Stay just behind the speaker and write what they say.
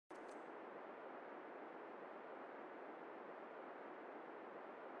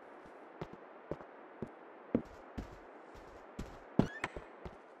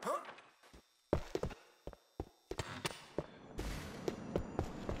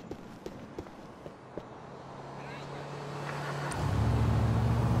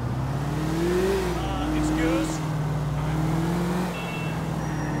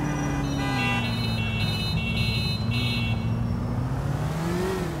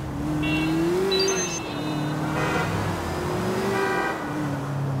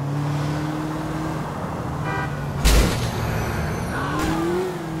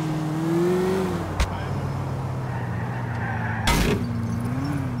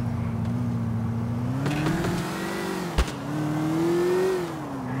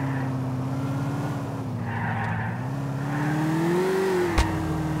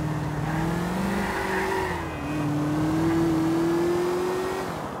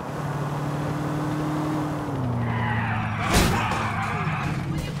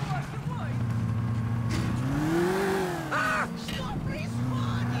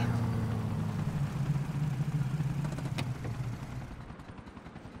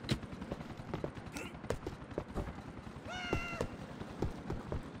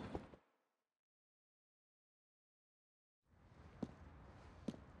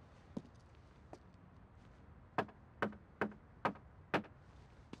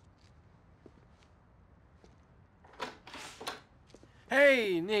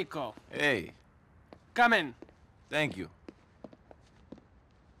Hey, Nico. Hey, Come in. thank you.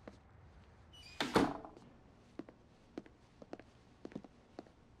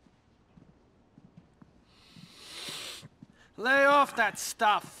 Lay off that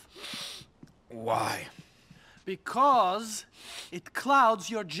stuff. Why? Because it clouds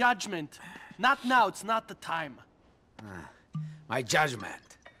your judgment. Not now, it's not the time. My judgment.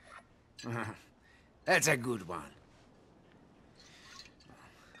 That's a good one.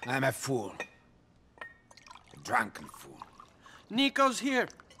 I'm a fool. A drunken fool. Nico's here.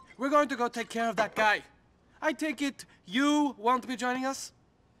 We're going to go take care of that guy. I take it you won't be joining us?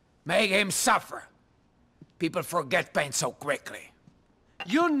 Make him suffer. People forget pain so quickly.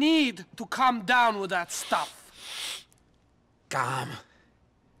 You need to calm down with that stuff. Calm?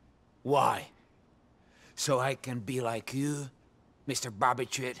 Why? So I can be like you, Mr.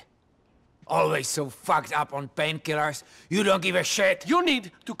 Barbiturated? Always so fucked up on painkillers, you don't give a shit? You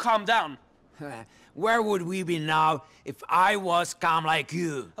need to calm down. Where would we be now if I was calm like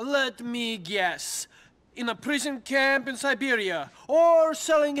you? Let me guess. In a prison camp in Siberia, or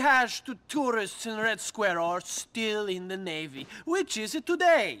selling hash to tourists in Red Square, or still in the Navy. Which is it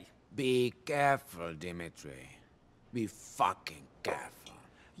today? Be careful, Dimitri. Be fucking careful.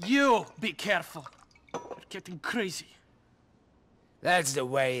 You be careful. You're getting crazy. That's the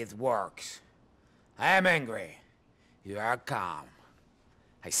way it works. I am angry. You are calm.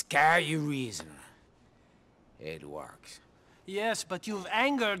 I scare you reason. It works. Yes, but you've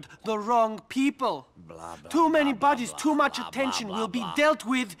angered the wrong people. Blah, blah, Too many blah, bodies, blah, too much blah, attention blah, will blah, be blah. dealt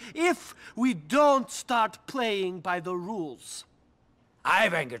with if we don't start playing by the rules.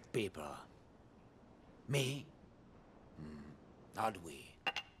 I've angered people. Me? Not we.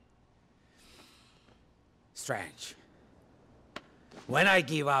 Strange. When I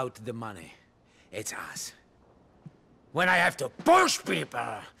give out the money, it's us. When I have to push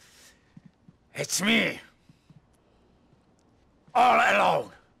people, it's me. All alone.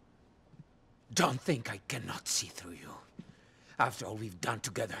 Don't think I cannot see through you. After all we've done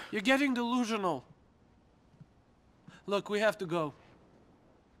together. You're getting delusional. Look, we have to go.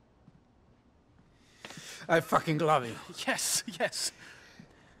 I fucking love you. Yes, yes.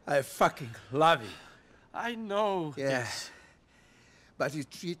 I fucking love you. I know. Yeah. Yes. But you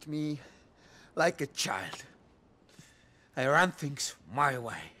treat me like a child. I run things my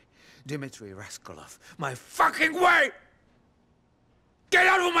way. Dmitri Raskolov, my fucking way! Get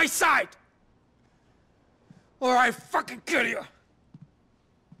out of my sight! Or I fucking kill you!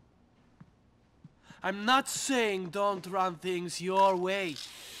 I'm not saying don't run things your way.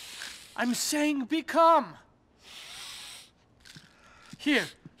 I'm saying be calm. Here.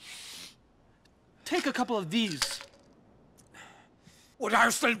 Take a couple of these. What are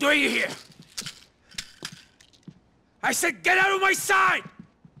you still doing here? I said get out of my sight!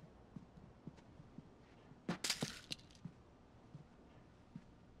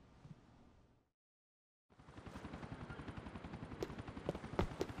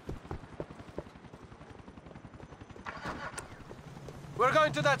 We're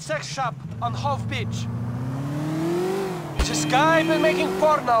going to that sex shop on Hove Beach. This guy been making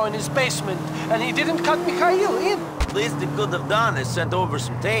porno in his basement, and he didn't cut Mikhail in. Least he could have done is sent over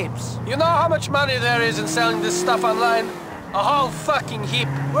some tapes. You know how much money there is in selling this stuff online? A whole fucking heap.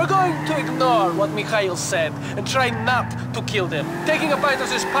 We're going to ignore what Mikhail said and try not to kill them. Taking a bite of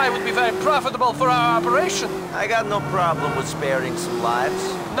this pie would be very profitable for our operation. I got no problem with sparing some lives.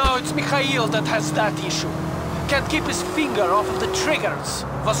 No, it's Mikhail that has that issue. Can't keep his finger off of the triggers.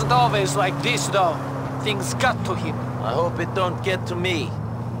 Wasn't always like this, though. Things got to him. I hope it don't get to me.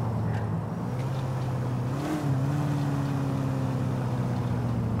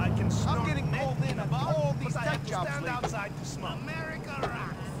 I'm getting pulled in on all these tech jobs lately. Outside to smoke. America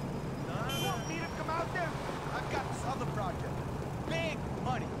rocks. You want me to come out there? I've got this other project. Big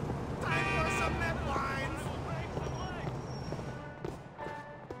money. Time for some headlines.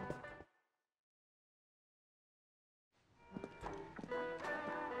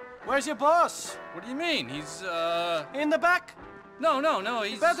 Where's your boss? What do you mean? He's, In the back? No, You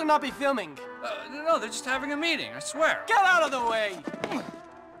he's... better not be filming. no, they're just having a meeting, I swear. Get out of the way!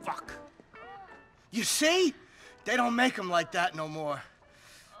 Fuck. You see? They don't make them like that no more.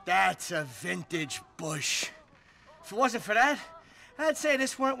 That's a vintage Bush. If it wasn't for that, I'd say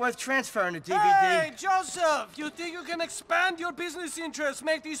this weren't worth transferring to DVD. Hey, Joseph! You think you can expand your business interests,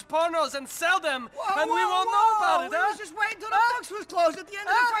 make these pornos and sell them, and we won't know about it, We huh? was just waiting till the books was closed at the end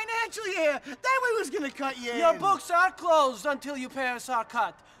of the financial year. Then we was gonna cut you Your in. books are closed until you pay us our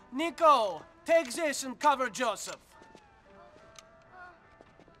cut. Nico, take this and cover Joseph.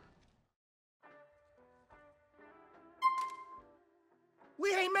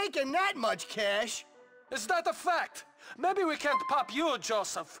 making that much cash. Is that a fact? Maybe we can't pop you,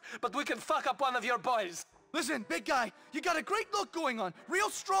 Joseph, but we can fuck up one of your boys. Listen, big guy, you got a great look going on. Real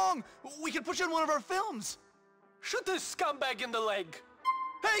strong. We can put you in one of our films. Shoot this scumbag in the leg.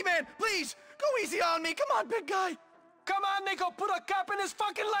 Hey, man, please, go easy on me. Come on, big guy. Come on, Nico, put a cap in his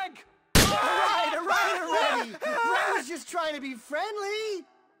fucking leg! All right, already. Brett was just trying to be friendly.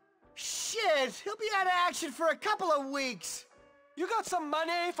 Shit, he'll be out of action for a couple of weeks. You got some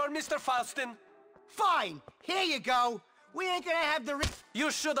money for Mr. Faustin? Fine, here you go. We ain't gonna have the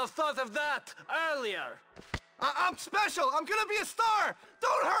You should have thought of that earlier. I'm special. I'm gonna be a star.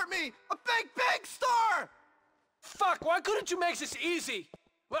 Don't hurt me. A big, big star. Fuck, why couldn't you make this easy?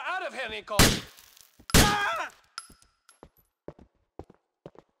 We're out of here, Nico. Ah!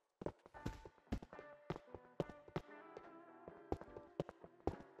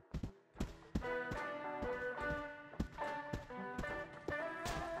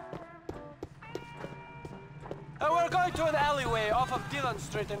 We're going to an alleyway off of Dillon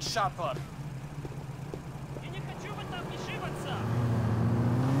Street in Sharper.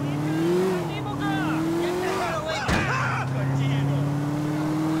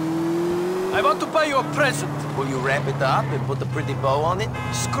 I want to buy you a present. Will you wrap it up and put a pretty bow on it?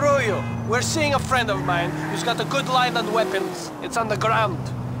 Screw you. We're seeing a friend of mine who's got a good line on weapons. It's on the ground.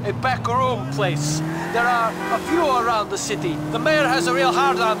 A back room place. There are a few around the city. The mayor has a real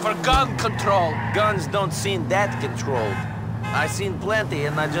hard-on for gun control. Guns don't seem that controlled. I seen plenty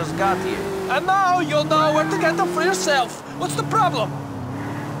and I just got here. And now you'll know where to get them for yourself. What's the problem?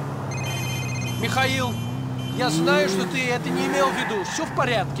 Михаил, я знаю, что ты это не имел в виду. Все в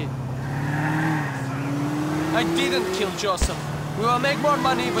порядке. I didn't kill Joseph. We will make more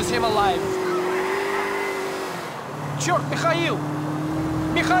money with him alive. Черт, Михаил!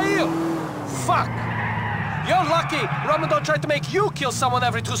 Mikhail! Fuck! You're lucky Roman don't try to make you kill someone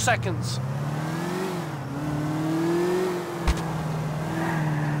every 2 seconds.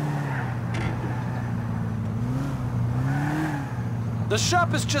 The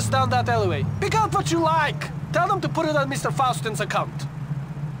shop is just down that alleyway. Pick out what you like. Tell them to put it on Mr. Faustin's account.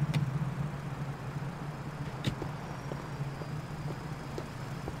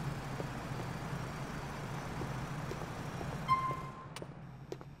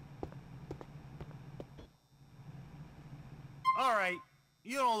 All right,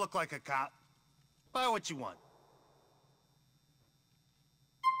 you don't look like a cop. Buy what you want.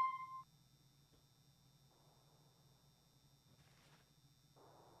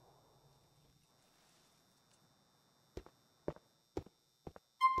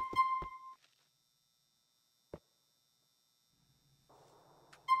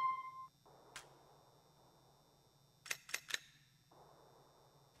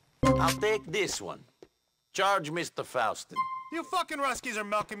 I'll take this one. Charge Mr. Faustin. You fucking Ruskies are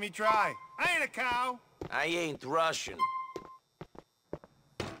milking me dry. I ain't a cow. I ain't Russian.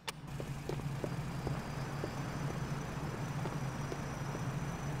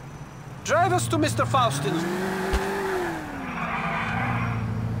 Drive us to Mr. Faustin's.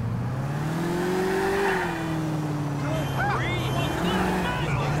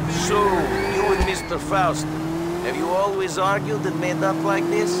 So, you and Mr. Faustin, have you always argued and made up like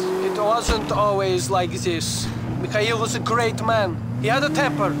this? It wasn't always like this. Mikhail was a great man. He had a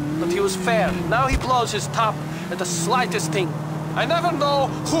temper, but he was fair. Now he blows his top at the slightest thing. I never know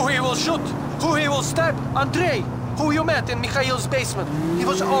who he will shoot, who he will stab. Andrei, who you met in Mikhail's basement. He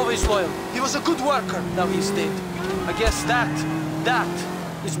was always loyal. He was a good worker. Now he's dead. I guess that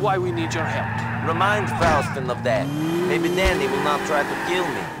is why we need your help. Remind Faustin of that. Maybe then he will not try to kill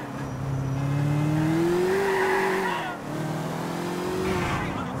me.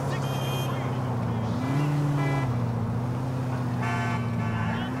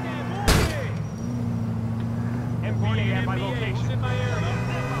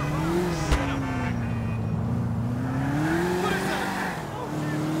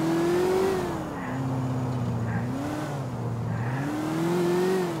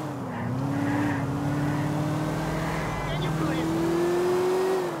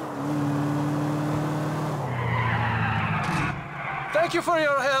 Thank you for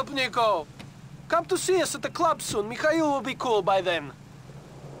your help, Nico. Come to see us at the club soon. Mikhail will be cool by then.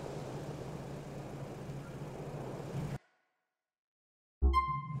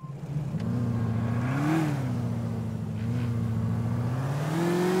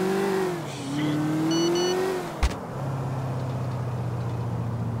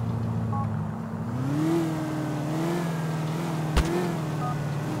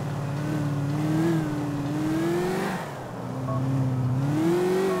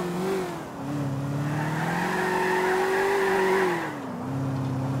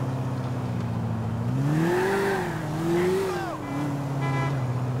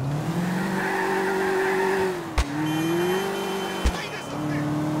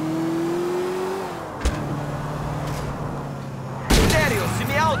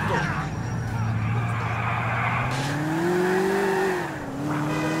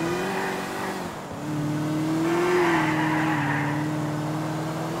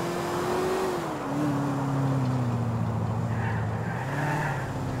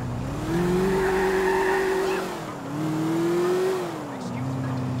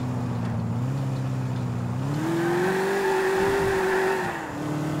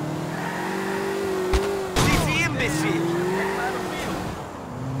 imbecile!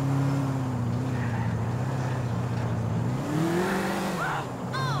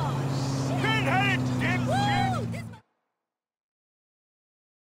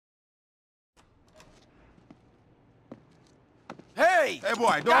 Hey! Hey,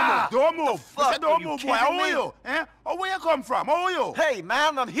 boy, don't move. fuck? I said, don't Are you move, boy. How kidding are me? you? Eh? Oh, where you come from? How are you? Hey,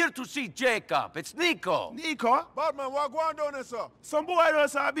 man, I'm here to see Jacob. It's Nico. Nico? Batman, what going down there, sir? Some boy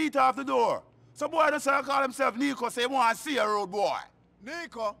just beat off the door. Some boy just call himself Nico, say he want to see a road boy.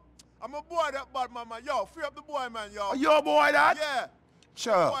 Nico? I'm a boy that Batman, man. Yo, free up the boy, man, yo. Are you a boy that? Yeah.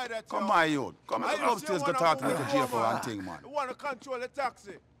 Sure. Boy that, Come yo. my youth. Come upstairs to talk to Nico J for one thing, man. You want to control the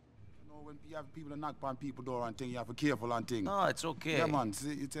taxi. You know, when you have people that knock on people's door and thing, you have to be careful and thing. No, it's okay. Yeah, man.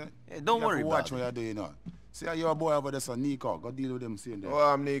 See, it's Hey, don't worry you about have to watch what you're doing, you know. See, you're a boy over there, so Nico. Go deal with him, seeing there.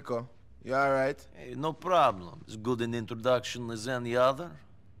 Oh, I'm Nico. You all right? Hey, no problem. As good an introduction as any other.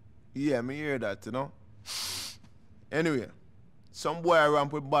 Yeah, me hear that, you know. Anyway, some boy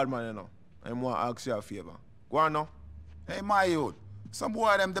ramp with Batman, you know. I want to ask you a favor. Go on now. Hey, my youth. Some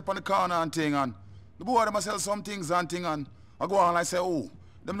boy them dip on the corner and thing, and the boy them a sell some things and thing, and I go on and I say, oh,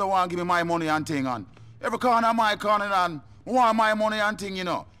 them don't want to give me my money and thing, and every corner my corner, and I want my money and thing, you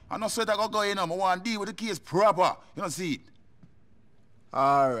know. I no sweat I go, you know, I want to deal with the case proper. You know, see it?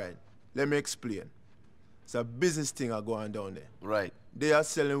 All right. Let me explain. It's a business thing I go on down there. Right. They are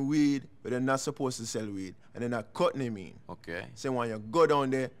selling weed, but they're not supposed to sell weed. And they're not cutting him in. Okay. So when you go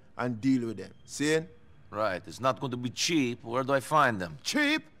down there and deal with them. See? Right. It's not going to be cheap. Where do I find them?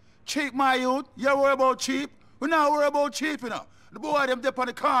 Cheap? Cheap, my youth? You worry about cheap? We not worry about cheap, you know. The boy them dip on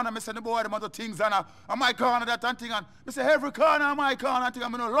the corner, I say the boy them other things and my corner that and thing and I say every corner on my corner and thing,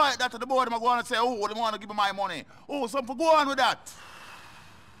 I'm gonna write that to the boy them I go on and say, oh, they want to give me my money. Oh, something go on with that.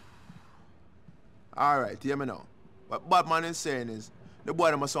 All right, hear me now. What Batman is saying is, the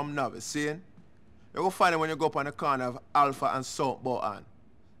boy them are some novice, see? You go find them when you go up on the corner of Alpha and South Bohan.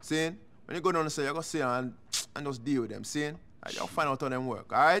 See? When you go down the side, you go see them and just deal with them, see? Right, you'll find out how them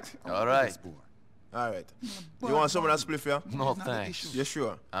work, all right? All right. All right. You want some of that spliff, yeah? No, thanks. You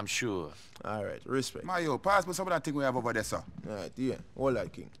sure? I'm sure. All right, respect. My youth, pass me some of that thing we have over there, sir. All right, yeah. All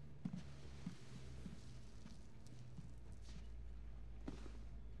that, King.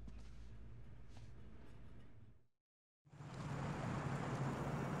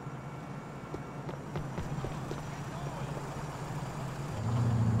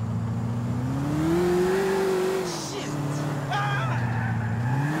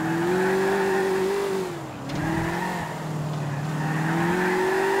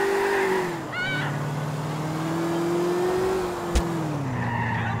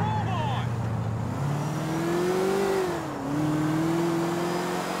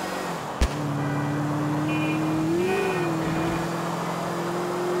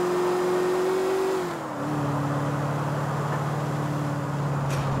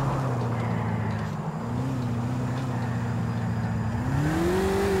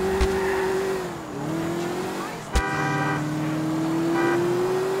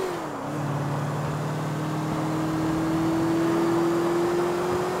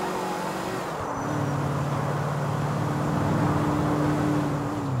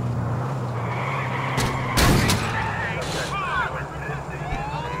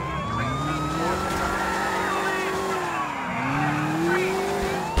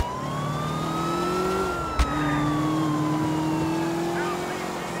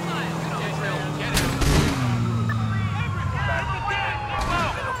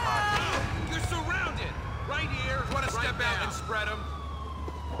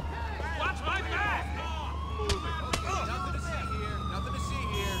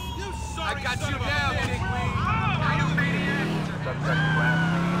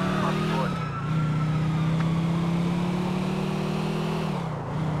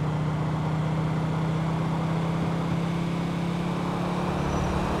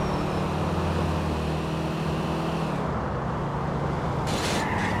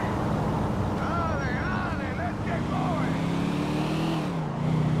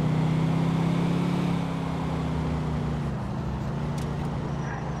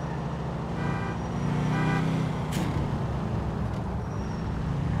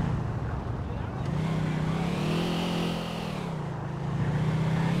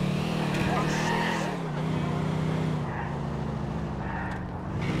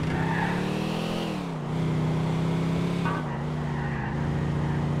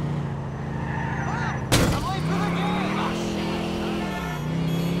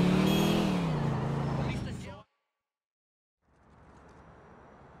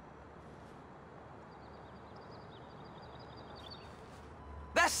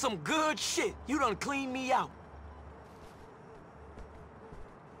 That's some good shit. You done cleaned me out.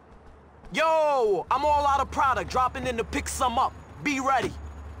 Yo, I'm all out of product, dropping in to pick some up. Be ready.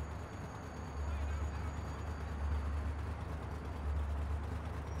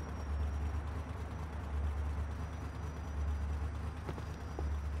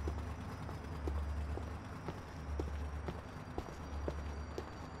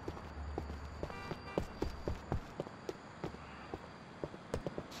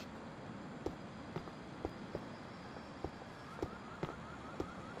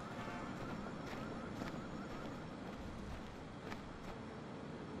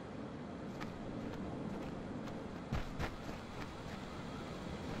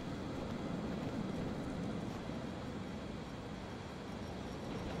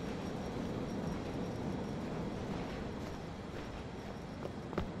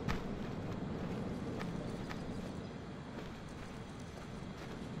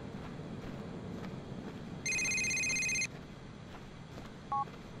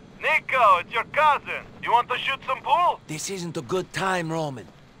 Nico, it's your cousin. You want to shoot some pool? This isn't a good time, Roman.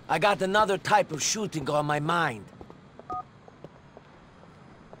 I got another type of shooting on my mind.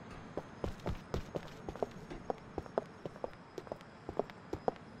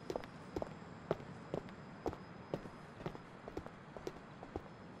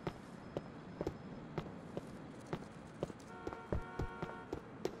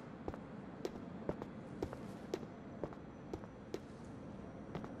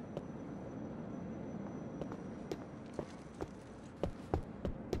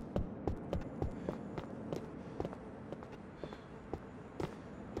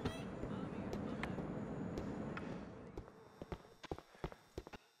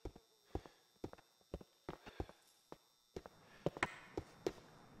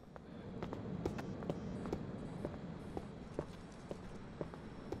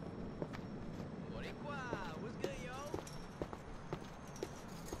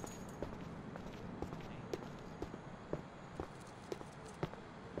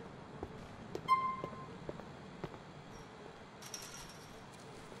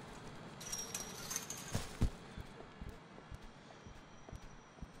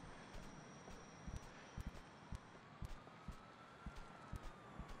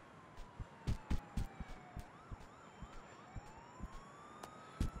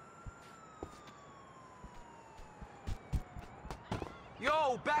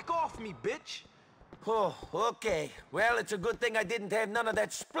 Yo, back off me, bitch! Oh, okay. Well, it's a good thing I didn't have none of that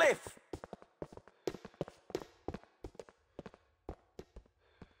spliff.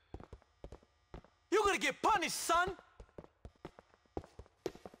 You're gonna get punished, son!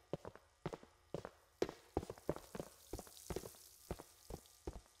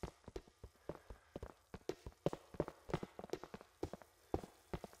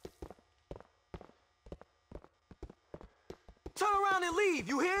 Turn around and leave,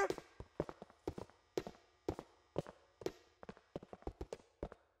 you hear?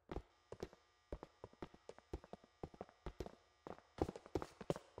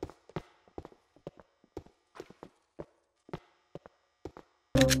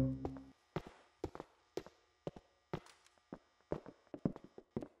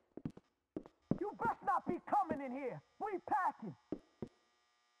 You best not be coming in here. We packing.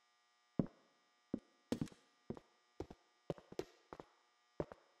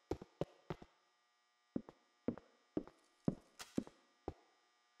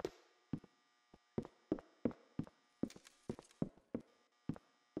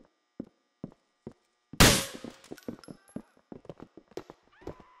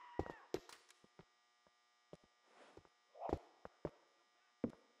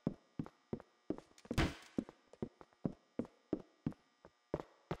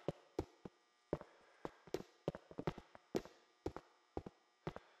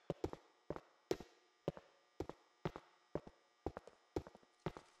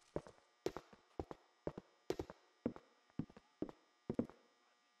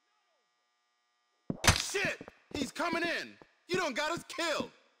 Shit! He's coming in! You done got us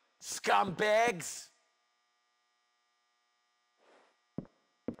killed! Scumbags!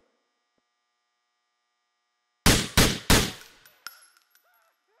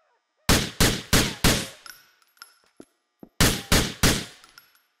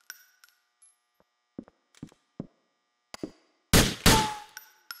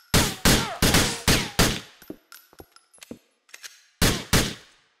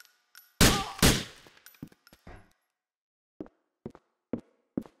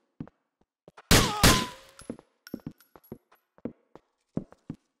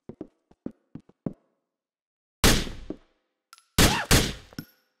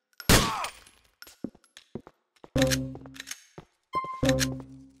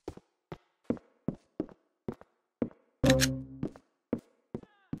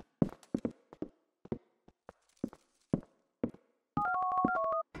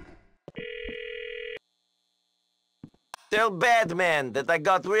 Tell Badman that I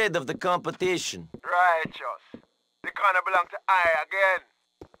got rid of the competition. Righteous. The corner belong to I again.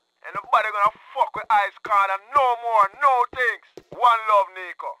 And nobody gonna fuck with I's corner no more, no things. One love,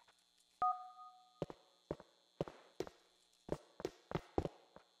 Nico.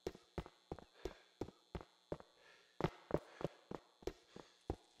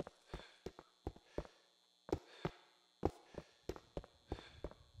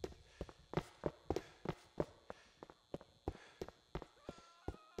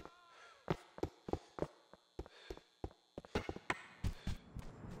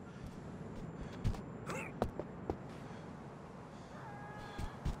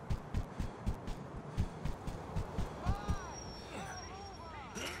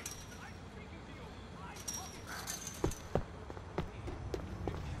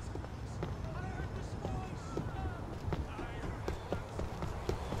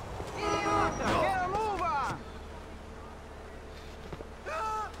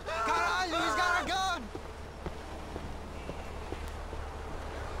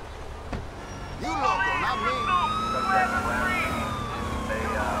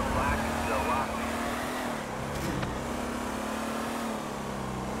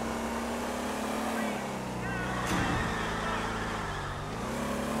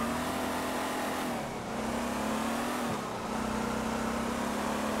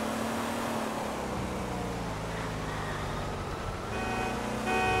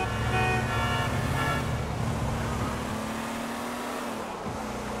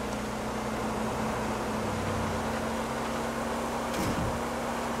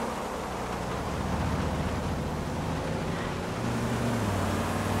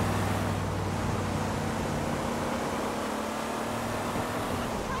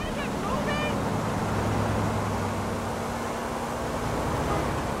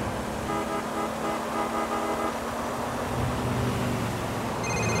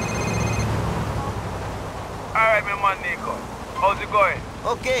 Alright, my man Nico. How's it going?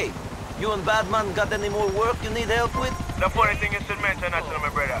 Okay. You and Badman got any more work you need help with? The funny thing you should mention that to my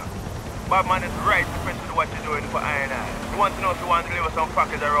brother. Badman is right impressed with what you're doing for I and I. He wants to know if you want to deliver some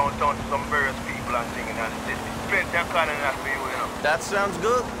package around town to some various people and things in the city. Plenty of calling that for you, you know. That sounds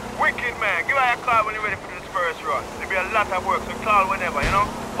good. Wicked, man. Give her a call when you're ready for this first run. There'll be a lot of work, so call whenever, you know?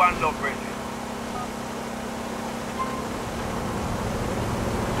 One love, Bridget.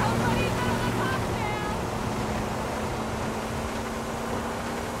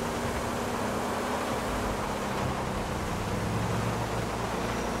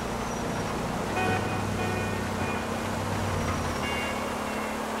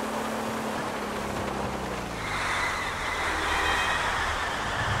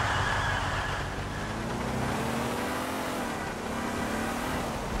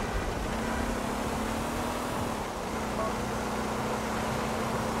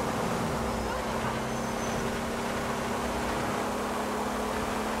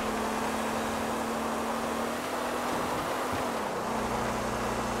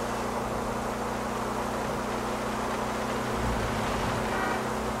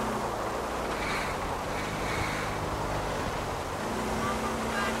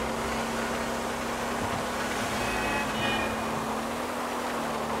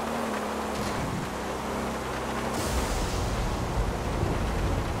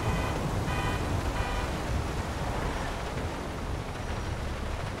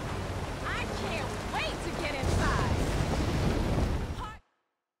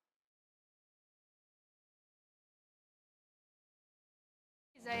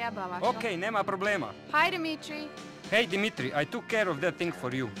 Okay, nema problema. Hi, Dimitri. Hey, Dimitri, I took care of that thing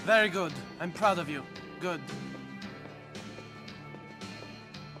for you. Very good. I'm proud of you. Good.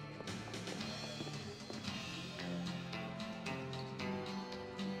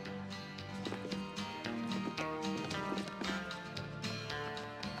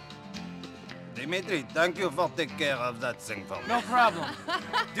 Dimitri, thank you for taking care of that thing for me. No problem.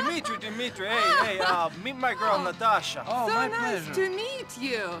 Dimitri, hey, meet my girl Natasha. Oh, So my nice pleasure. to meet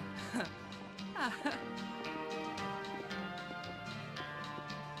you.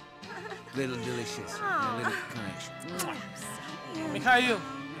 Little delicious. A little connection. Mikhail.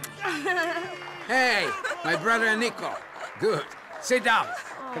 Hey, my brother Nico. Good. Sit down.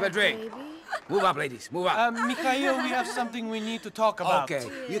 Have a drink. Baby. Move up, ladies. Move up. Mikhail, we have something we need to talk about. Okay,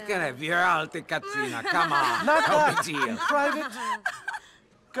 you can have your alte Katrina. Come on. Not No that. big deal. Private.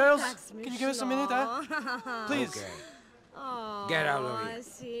 Girls, can you give us a minute, huh? Please. Okay. Get out of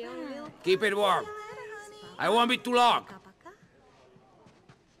here. Keep it warm. I won't be too long.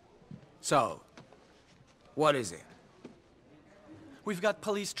 So, what is it? We've got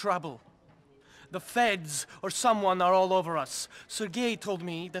police trouble. The feds or someone are all over us. Sergei told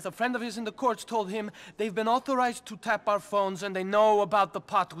me that a friend of his in the courts told him they've been authorized to tap our phones and they know about the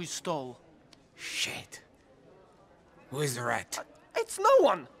pot we stole. Shit. Who is the rat? It's no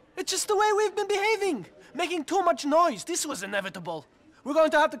one. It's just the way we've been behaving. Making too much noise. This was inevitable. We're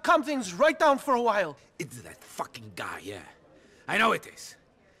going to have to calm things right down for a while. It's that fucking guy, yeah. I know it is.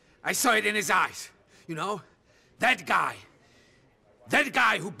 I saw it in his eyes. You know? That guy. That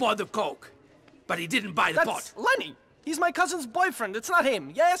guy who bought the coke. But he didn't buy the pot. That's Lenny. He's my cousin's boyfriend. It's not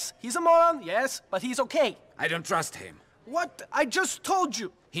him. Yes, he's a moron. Yes, but he's okay. I don't trust him. What? I just told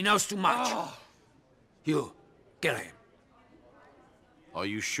you. He knows too much. Oh. You, kill him. Are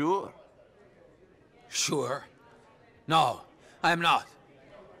you sure? Sure? No, I'm not.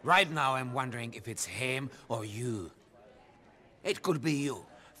 Right now I'm wondering if it's him or you. It could be you.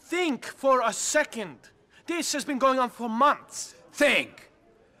 Think for a second. This has been going on for months. Think!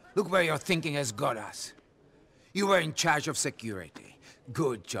 Look where your thinking has got us. You were in charge of security.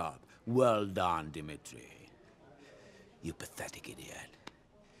 Good job. Well done, Dimitri. You pathetic idiot.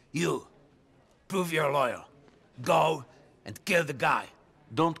 You, prove you're loyal. Go and kill the guy.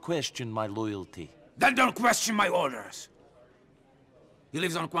 Don't question my loyalty. Then don't question my orders. He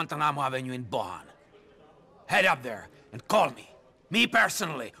lives on Guantanamo Avenue in Bohan. Head up there and call me. Me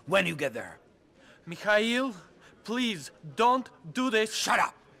personally, when you get there. Mikhail, please, don't do this. Shut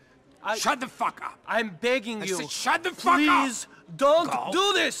up! Shut the fuck up! I'm begging you. I said shut the fuck up! Please, don't Go.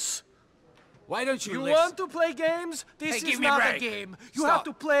 do this! Why don't you You listen? want to play games? This Hey, is give me a not a break. game. You Stop. have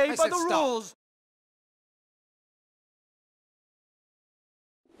to play I by said the stop. rules.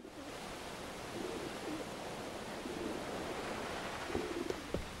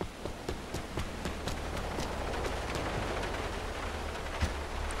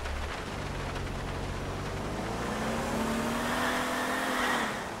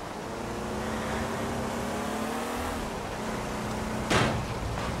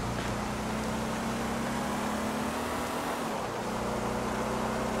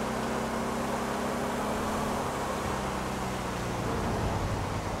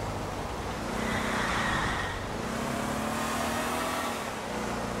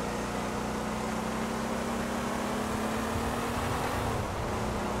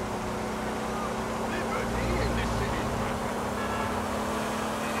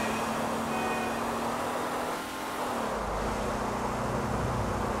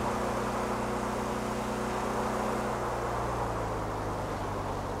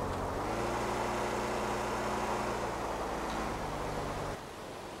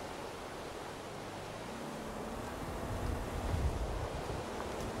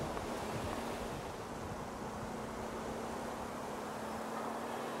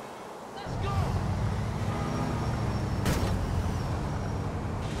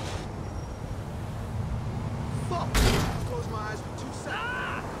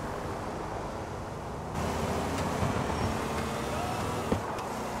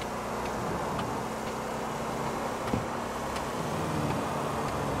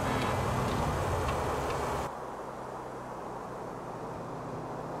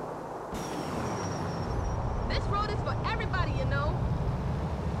 This road is for everybody, you know.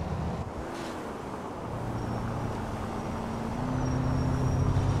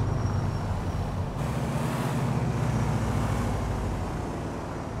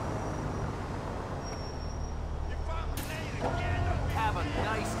 Have a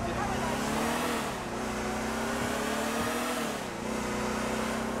nice day.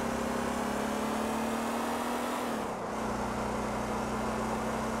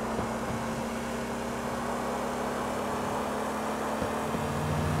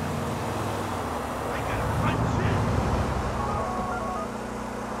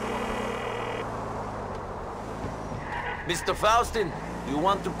 Mr. Faustin, you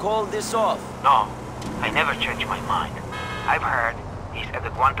want to call this off? No, I never change my mind. I've heard he's at the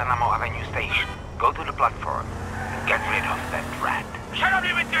Guantanamo Avenue station. Go to the platform and get rid of that rat. Shut up,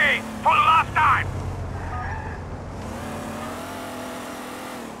 Dimitri! For the last time!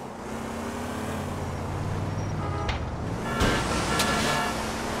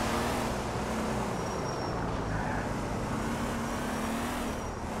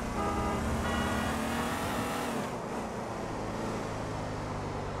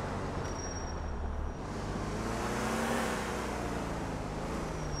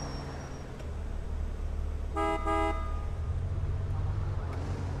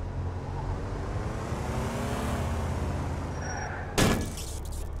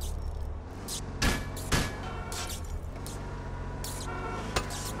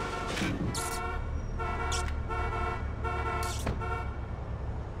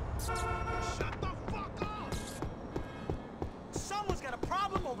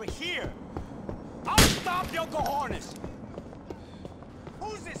 here! I'll stop your cojones!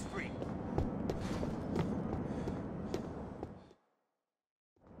 Who's this freak?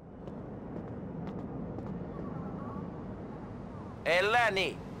 Hey,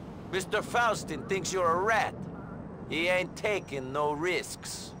 Lanny, Mr. Faustin thinks you're a rat. He ain't taking no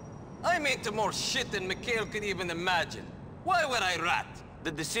risks. I'm into more shit than Mikhail could even imagine. Why would I rat?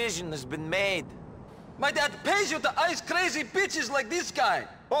 The decision has been made. My dad pays you to ice crazy bitches like this guy.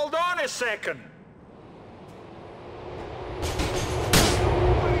 Hold on a second.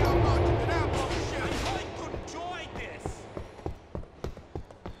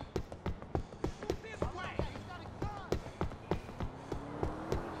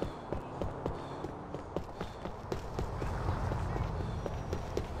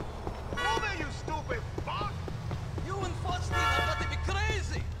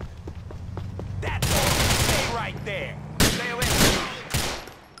 There. Stay away.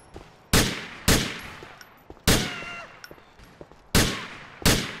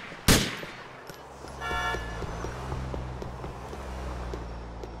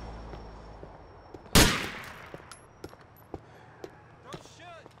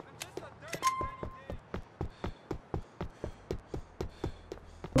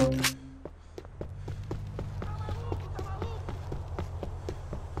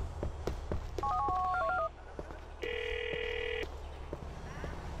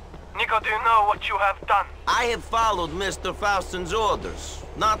 Nico, do you know what you have done? I have followed Mr. Faustin's orders.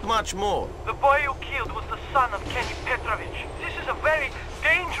 Not much more. The boy you killed was the son of Kenny Petrovich. This is a very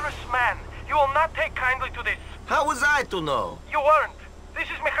dangerous man. You will not take kindly to this. How was I to know? You weren't. This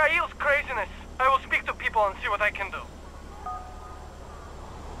is Mikhail's craziness. I will speak to people and see what I can do.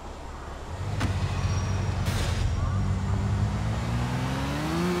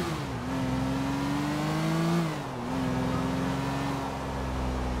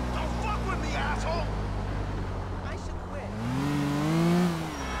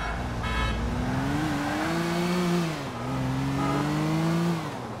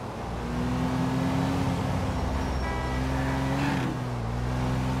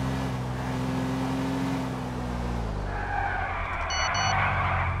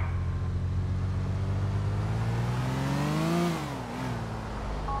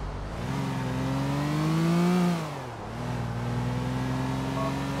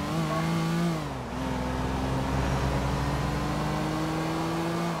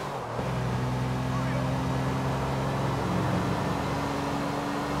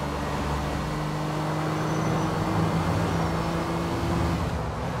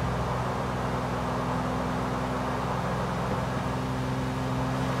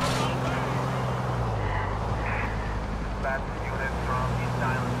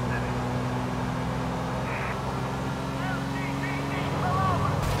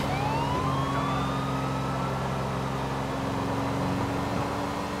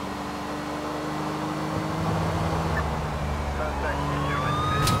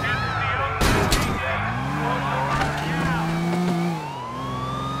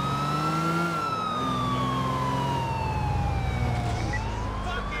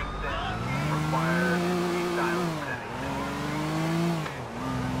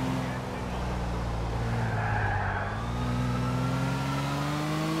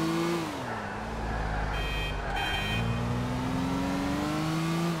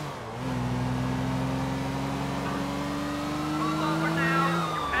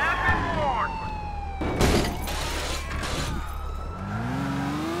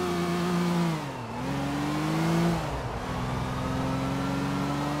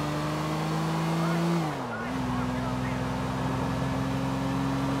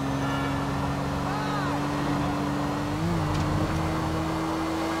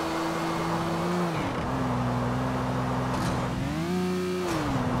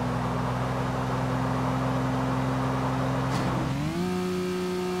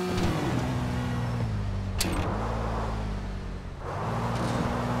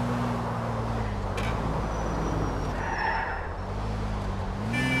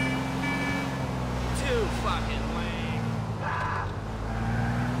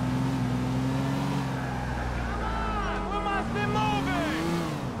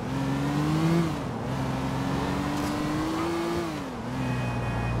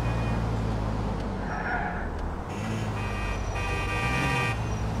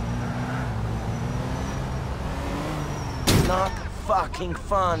 Not fucking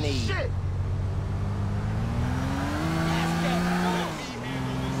funny. Shit!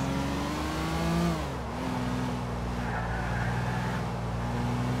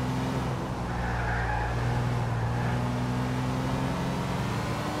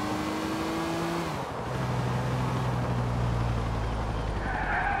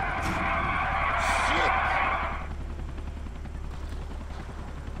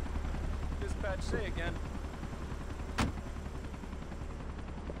 to say again.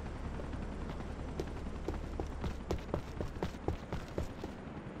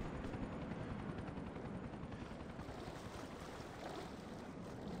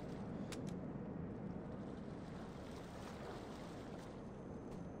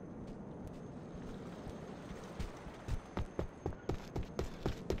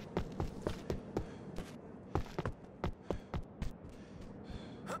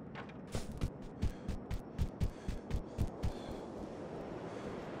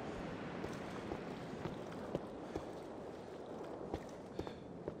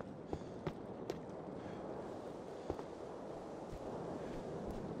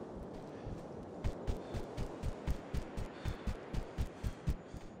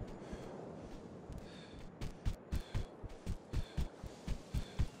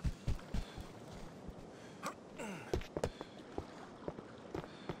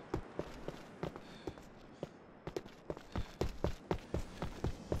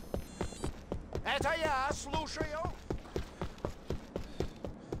 Это я слушаю.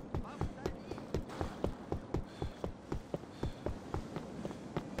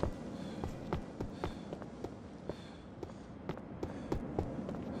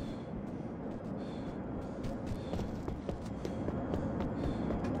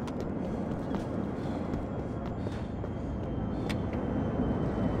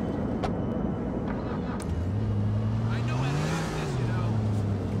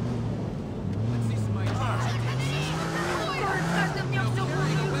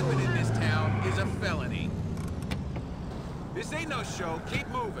 This ain't no show. Keep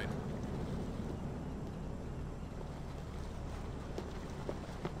moving.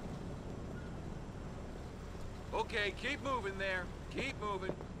 Okay, keep moving there. Keep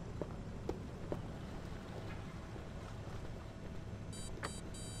moving.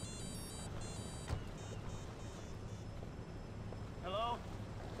 Hello?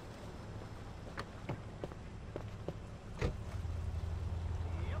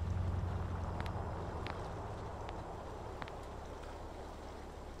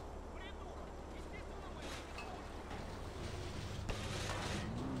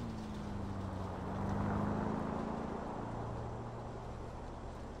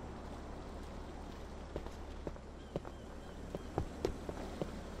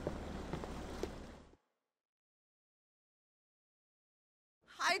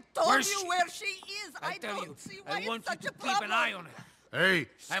 I told you where she is. I don't see why it's such a problem. Keep an eye on her. Hey,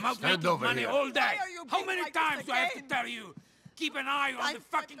 I'm out stand making over money here. all day. Why are you How being many like times this do I have to again? tell you? Keep an eye on the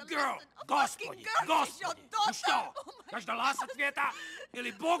fucking girl. Господи, girl, she's your Господи. daughter. Ну что, Oh my дождалась ответа?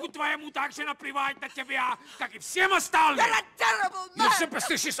 Или Богу твоему так же наплевать на тебя, как и всем остальным? You're a terrible You man.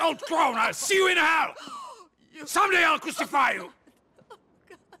 superstitious old crone. I'll see you in hell. Someday I'll crucify you.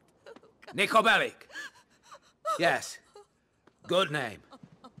 Nico Bellic. Yes. Good name.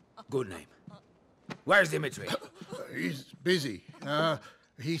 Good name. Where's Dimitri? He's busy.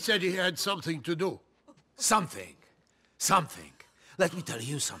 He said he had something to do. Something. Something. Let me tell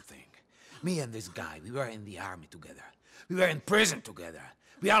you something. Me and this guy, we were in the army together. We were in prison together.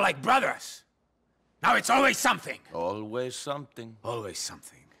 We are like brothers. Now it's always something. Always something. Always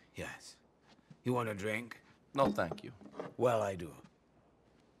something, yes. You want a drink? No, thank you. Well, I do.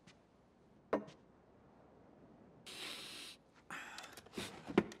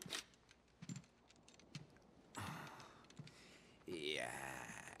 Yeah.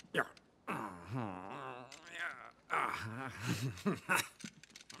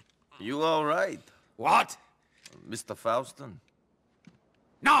 You all right? What? Mr. Faustin?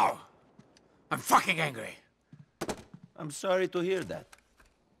 No! I'm fucking angry. I'm sorry to hear that.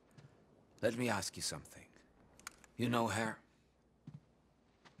 Let me ask you something. You know her?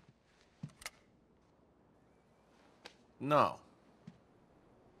 No.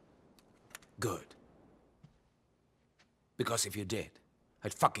 Good. Because if you did,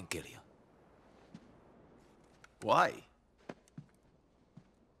 I'd fucking kill you. Why?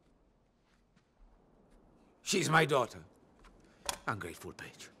 She's my daughter. Ungrateful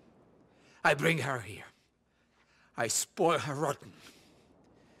bitch. I bring her here. I spoil her rotten.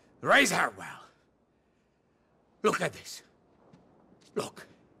 Raise her well. Look at this. Look.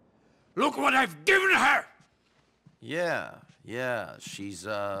 Look what I've given her! Yeah. She's,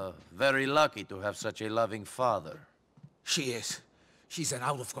 very lucky to have such a loving father. She is. She's an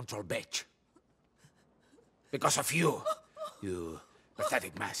out-of-control bitch. Because of you. You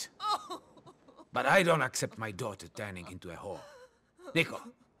pathetic mess. But I don't accept my daughter turning into a whore. Nico,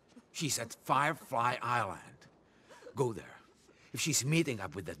 she's at Firefly Island. Go there. If she's meeting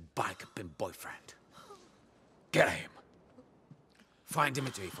up with that bike pimp boyfriend, get him. Find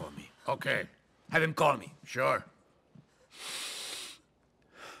Dimitri for me. Okay. Have him call me. Sure.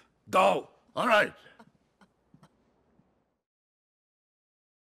 Go! All right.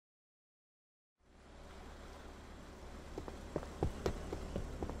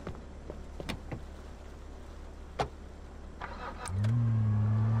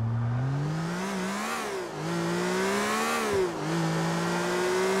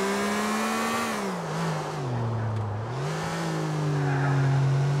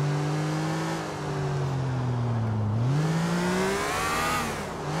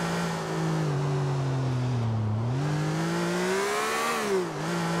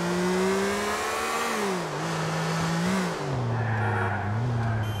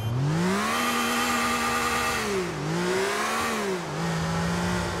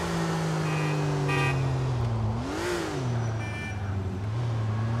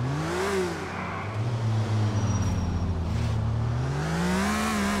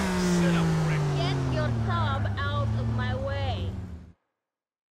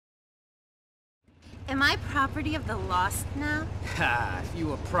 Am I property of the lost now? Ha! If you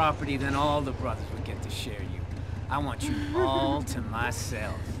were property, then all the brothers would get to share you. I want you all to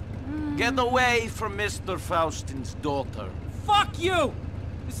myself. Get away from Mr. Faustin's daughter. Fuck you!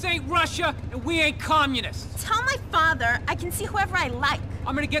 This ain't Russia, and we ain't communists. Tell my father I can see whoever I like.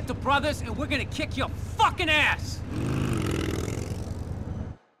 I'm gonna get the brothers, and we're gonna kick your fucking ass!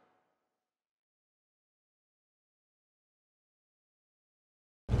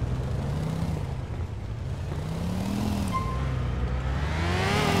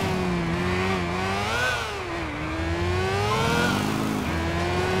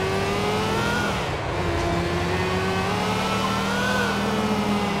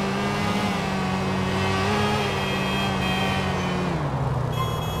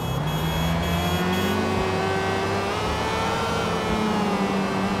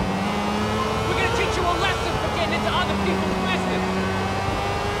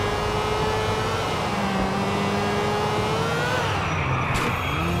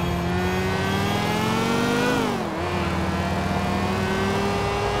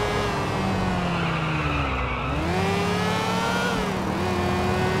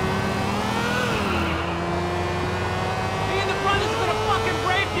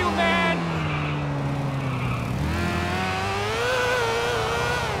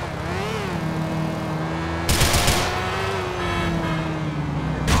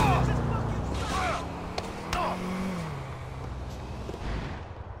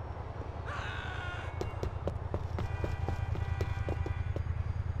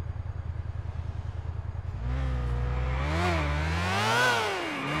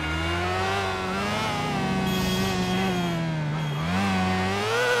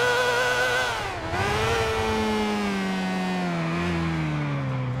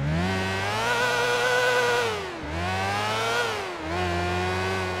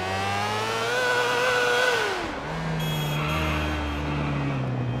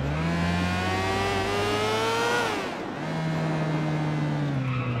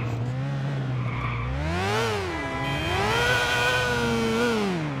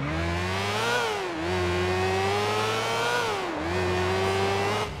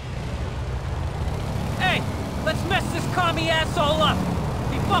 Let's mess this commie asshole up!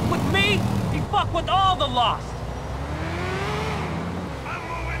 He fuck with me, he fuck with all the lost!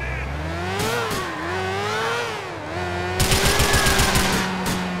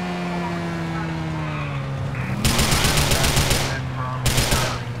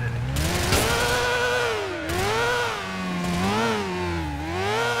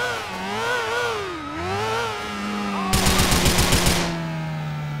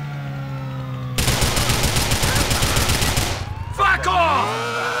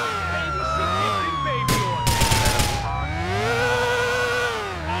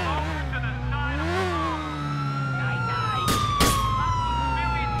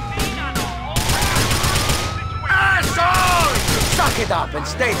 It up and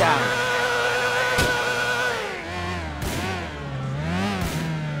stay down.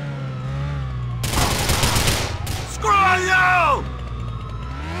 Screw you!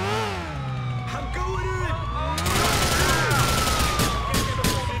 I'm going in.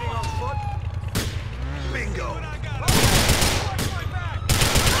 Bingo.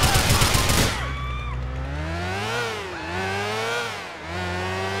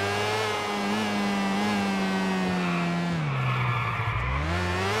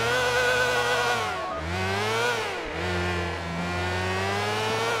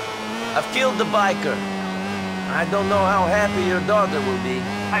 I've killed the biker. I don't know how happy your daughter will be.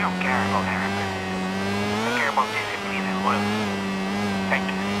 I don't care about happiness. I care about discipline and loyalty. Thank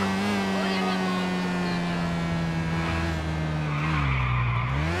you.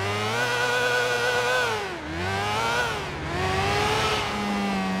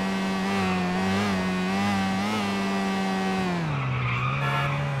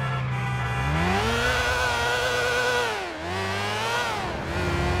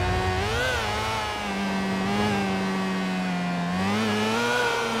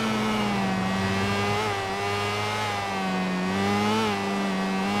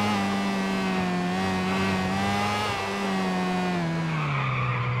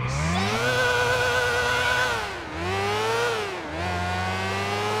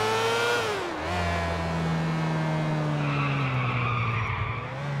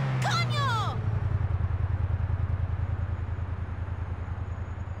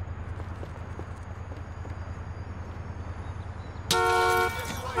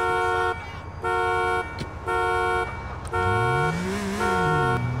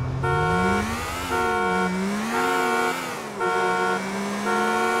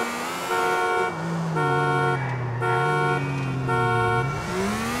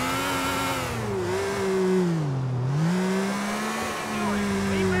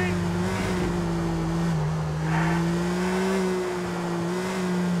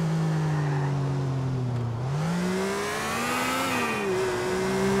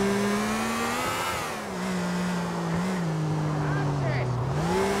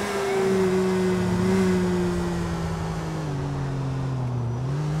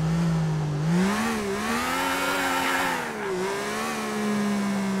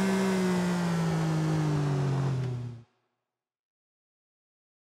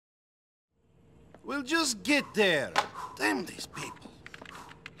 We'll just get there. Damn these people.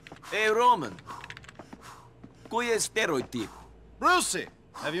 Hey, Roman. Kuya je steroid tip? Brucey,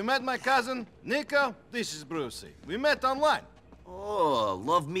 have you met my cousin, Nico? This is Brucey. We met online. Oh,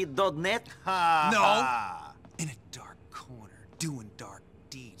 lovemeat.net? No! In a dark corner, doing dark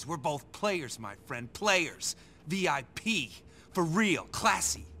deeds. We're both players, my friend. Players. VIP. For real.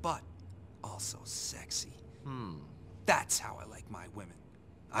 Classy. But also sexy. That's how I like my women.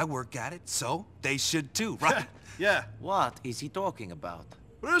 I work at it, so they should too, right? Yeah. What is he talking about?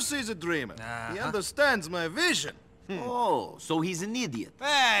 Brucey's a dreamer. He understands my vision. Oh, so he's an idiot.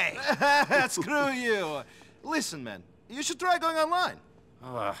 Hey! Screw you. Listen, man, you should try going online.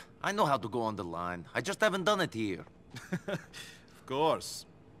 I know how to go on the line. I just haven't done it here. Of course.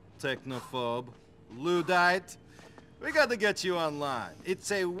 Technophobe, Luddite. We gotta get you online.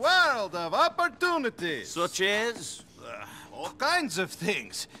 It's a world of opportunities. Such as? All kinds of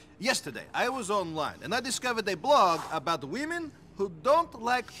things. Yesterday, I was online, and I discovered a blog about women who don't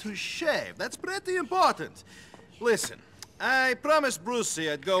like to shave. That's pretty important. Listen, I promised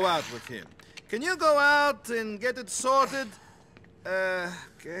Brucey I'd go out with him. Can you go out and get it sorted?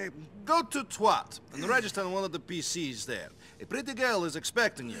 Okay. Go to Twat and register on one of the PCs there. A pretty girl is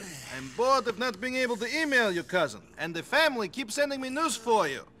expecting you. I'm bored of not being able to email your cousin, and the family keeps sending me news for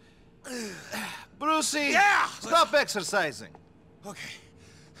you. Brucey, stop exercising. Okay,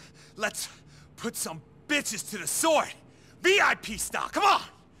 let's put some bitches to the sword. VIP style, come on!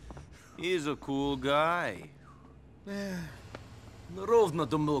 He's a cool guy. Ровно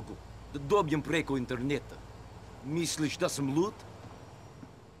до много. Да добьем преко интернета. Мислиш да съм луд?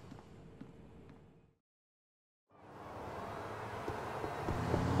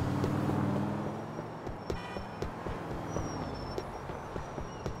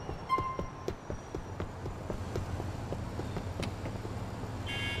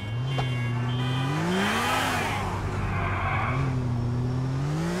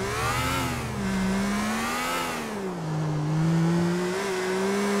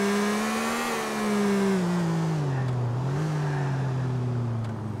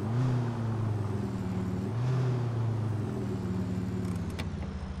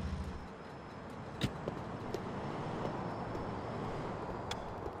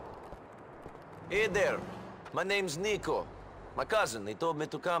 Hey there. My name's Nico. My cousin, he told me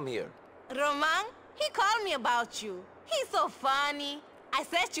to come here. Roman, he called me about you. He's so funny. I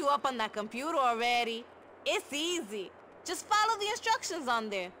set you up on that computer already. It's easy. Just follow the instructions on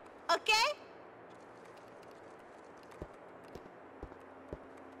there, okay?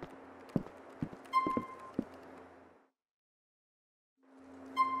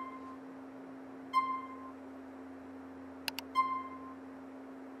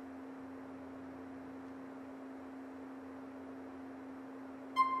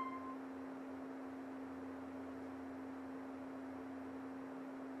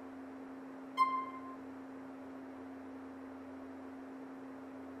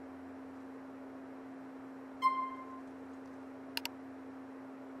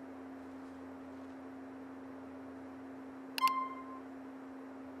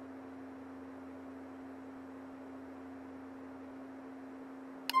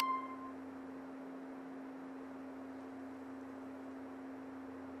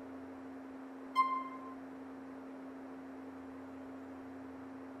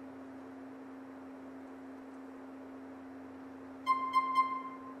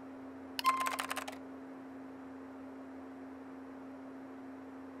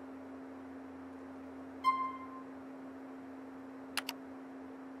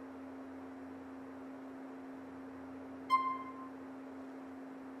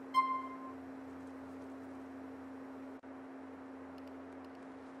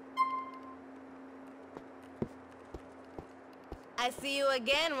 I see you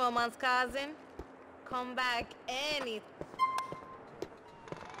again, Roman's cousin. Come back any...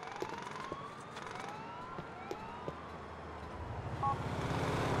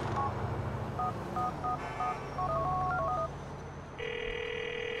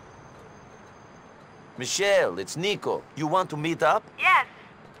 Michelle, it's Nico. You want to meet up? Yes.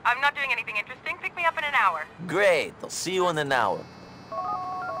 I'm not doing anything interesting. Pick me up in an hour. Great. I'll see you in an hour.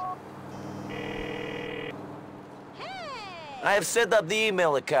 I have set up the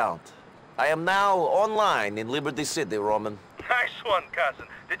email account. I am now online in Liberty City, Roman. Nice one, cousin.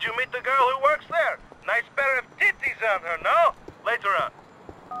 Did you meet the girl who works there? Nice pair of titties on her, no? Later on.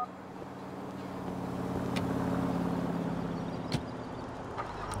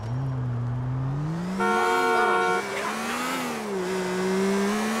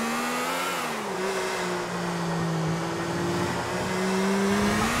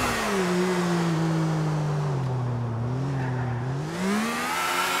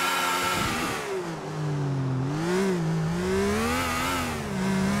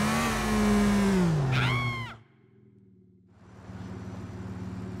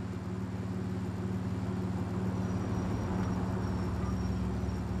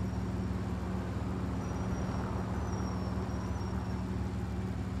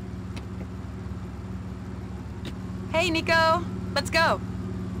 Hey, Nico. Let's go.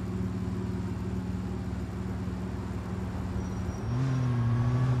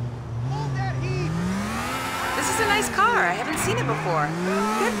 This is a nice car. I haven't seen it before.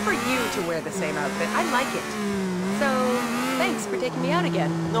 Good for you to wear the same outfit. I like it. So, thanks for taking me out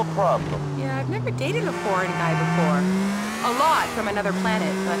again. No problem. Yeah, I've never dated a foreign guy before. A lot from another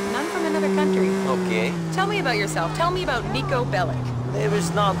planet, but none from another country. Okay. Tell me about yourself. Tell me about Nico Bellic. There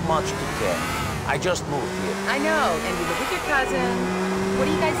is not much to tell. I just moved here. I know, and you live with your cousin. What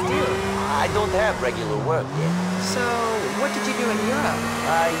do you guys do? I don't have regular work yet. So, what did you do in Europe?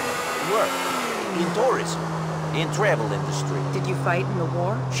 I work in tourism, in travel industry. Did you fight in the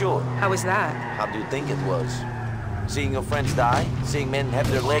war? Sure. How was that? How do you think it was? Seeing your friends die? Seeing men have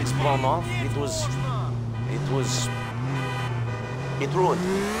their legs blown off? It ruined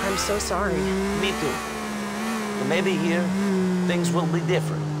me. I'm so sorry. Me too. But maybe here, things will be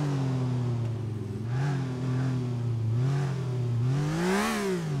different.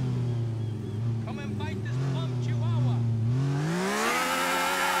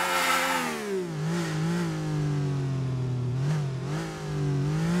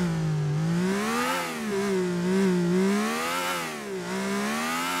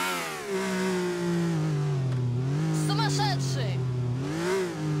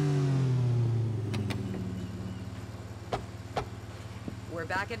 We're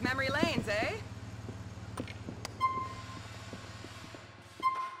back at memory lanes, eh?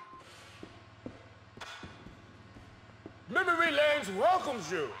 Memory Lanes welcomes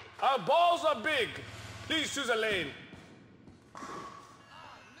you. Our balls are big. Please choose a lane.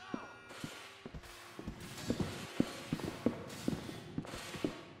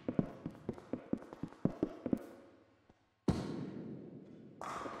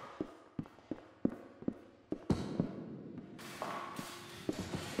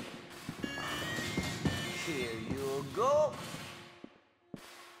 Here you go.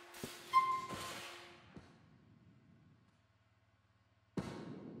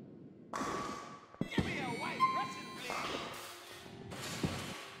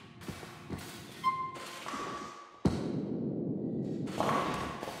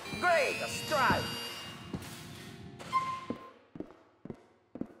 Great, a strike.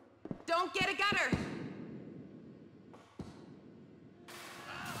 Don't get a gutter!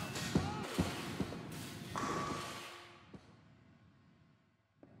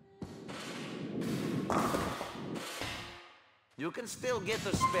 You can still get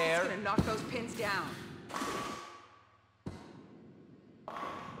the spare. It's gonna knock those pins down.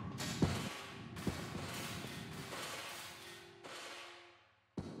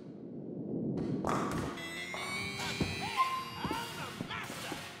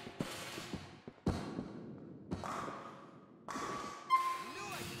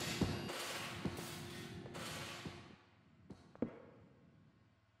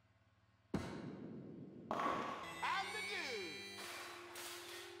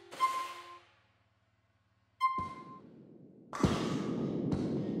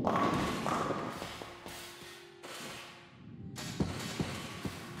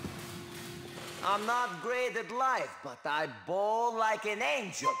 I'm not great at life, but I bowl like an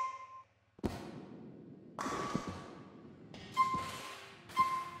angel.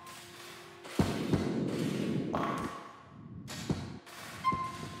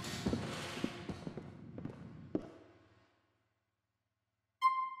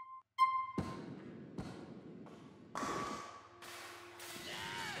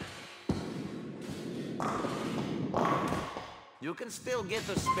 You can still get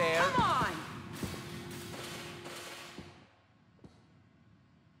the spare. Come on!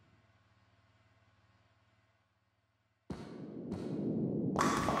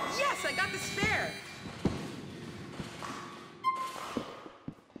 Yes, I got the spare!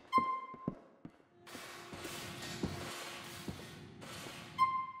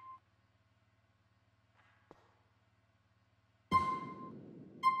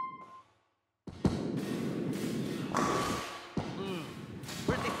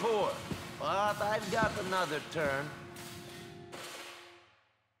 Pretty poor, but I've got another turn.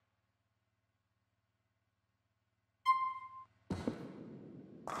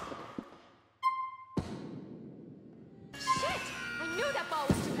 Shit! I knew that ball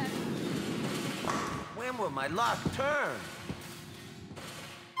was too heavy. When will my luck turn?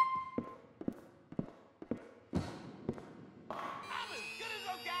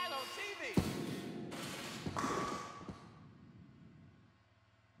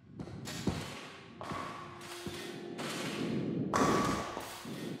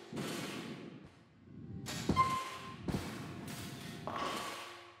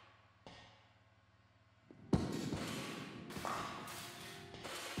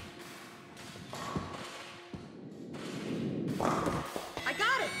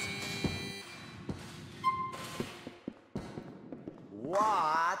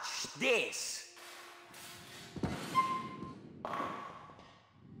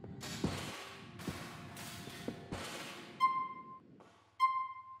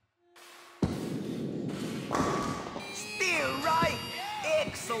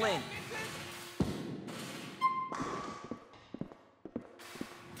 all in.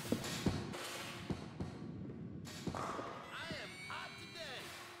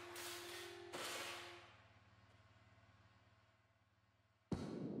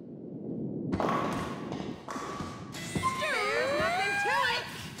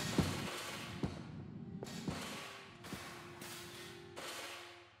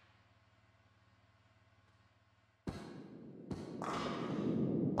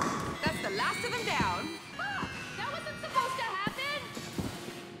 Last of them down. That wasn't supposed to happen.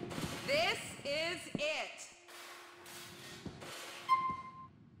 This is it.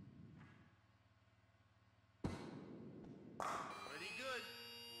 Pretty good.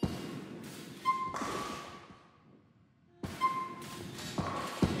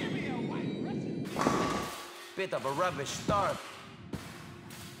 Give me a white Russian. Bit of a rubbish start.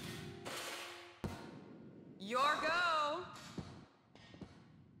 Your go.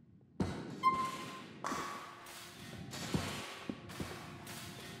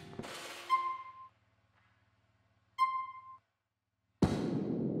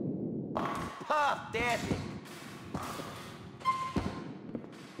 Pathetic.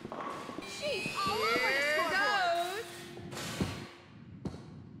 She's all over the scoreboard.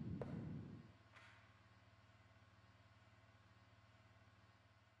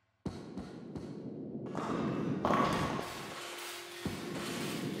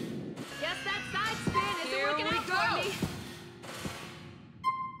 Guess that side spin isn't working out for me.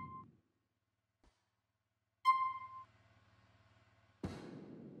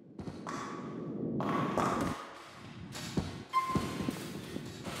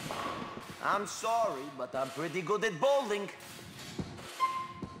 I'm sorry, but I'm pretty good at bowling.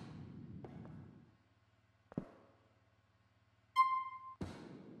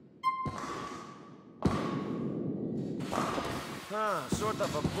 Sort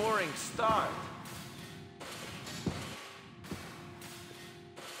of a boring start.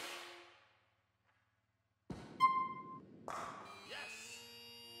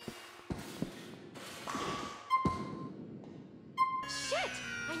 Shit!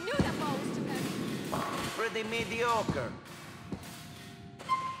 I knew that ball was too heavy. Pretty mediocre.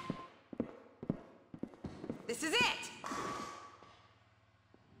 This is it!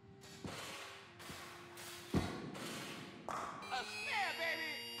 A spare,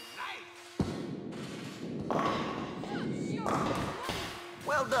 baby! Nice!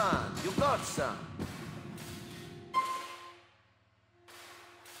 Well done, you got some.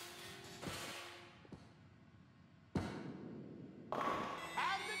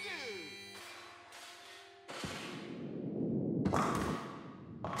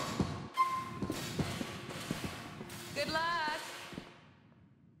 Good luck.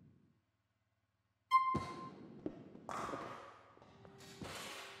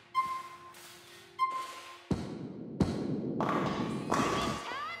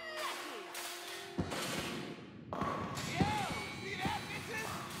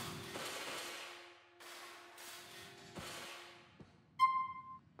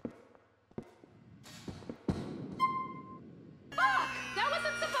 Fuck! That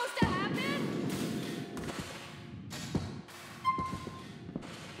wasn't supposed to happen!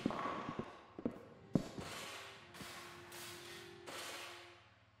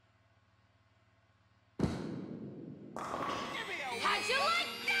 How'd you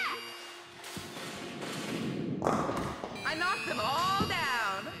like that? I knocked them all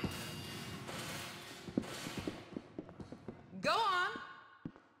down. Go on.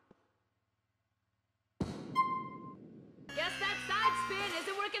 Guess that side spin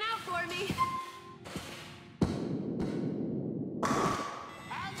isn't working out for me.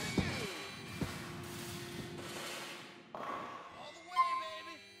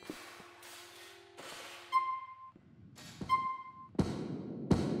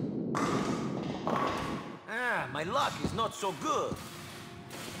 My luck is not so good.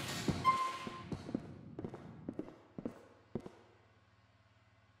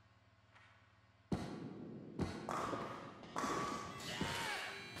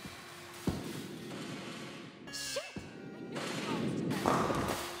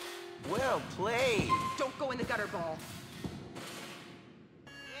 Well played. Don't go in the gutter ball.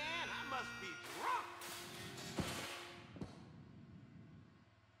 Man, I must be drunk.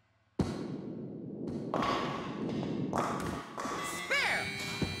 Spare!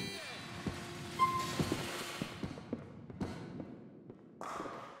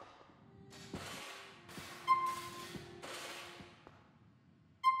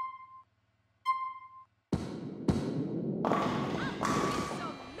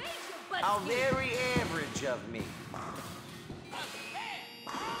 How very average of me.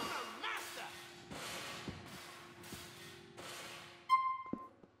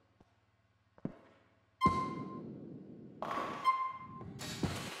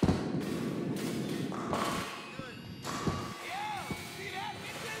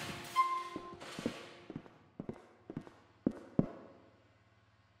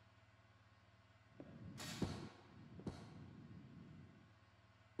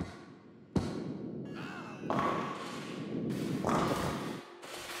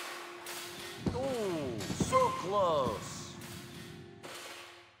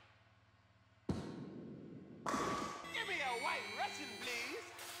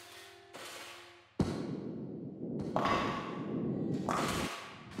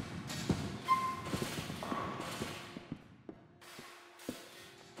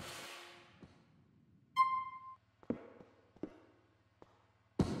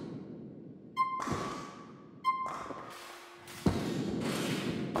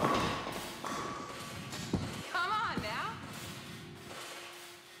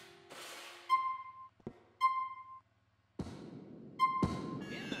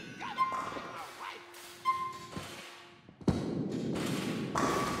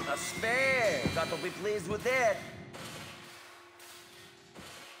 will be pleased with that.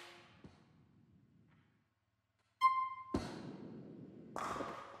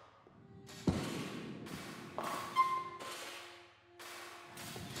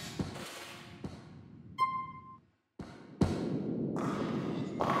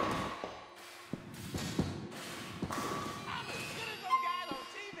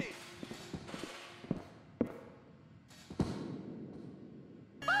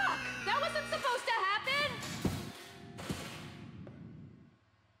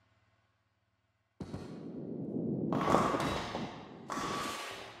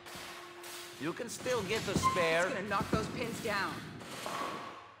 You can still get the spare. It's gonna knock those pins down.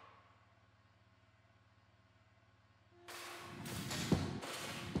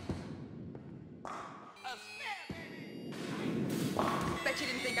 Bet you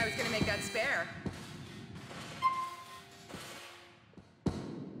didn't think I was gonna make that spare.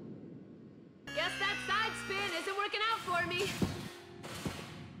 Guess that side spin isn't working out for me.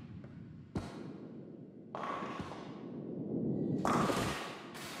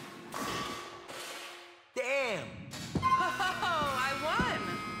 Damn! Oh, I won!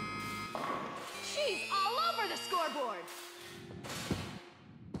 She's all over the scoreboard!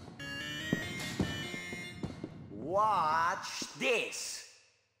 Watch this!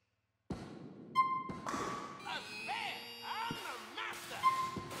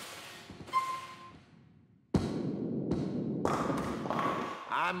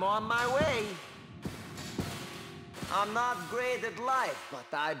 I'm on my way. I'm not great at life, but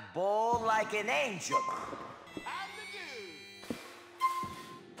I bowl like an angel.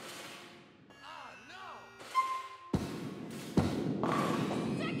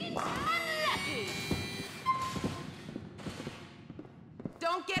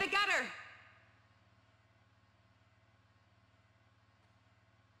 Don't get a gutter!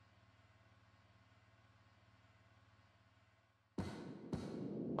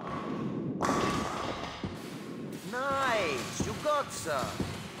 Nice! You got some!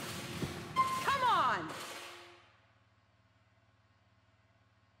 Come on!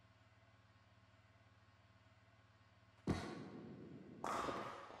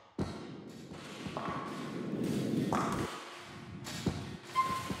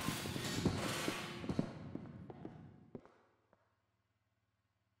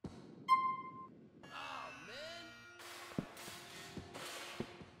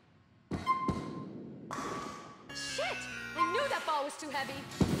 Shit! I knew that ball was too heavy.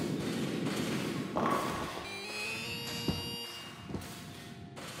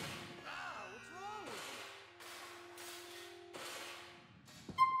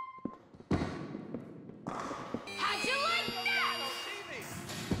 How'd you like that?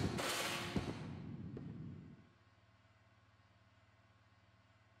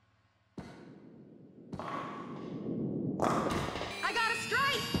 I got a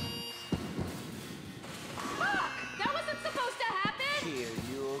strike! Fuck! That wasn't supposed to happen! Here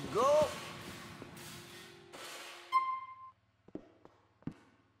you go.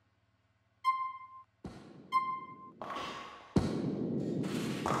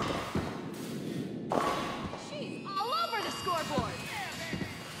 She's all over the scoreboard!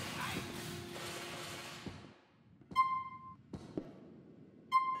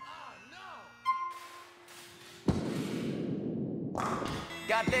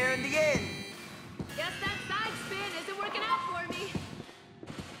 Got there in the end. Guess that side spin isn't working out for me.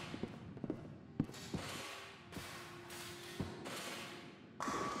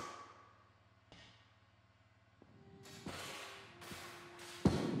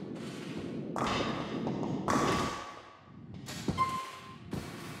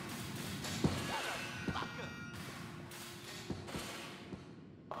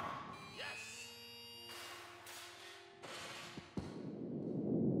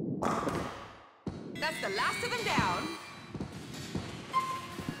 That's the last of them down.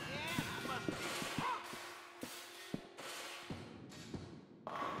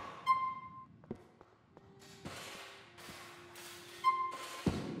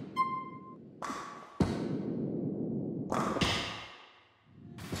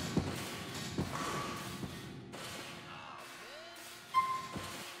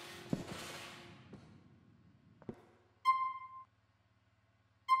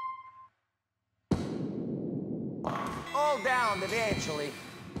 All down eventually.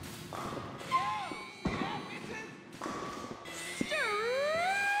 Strike!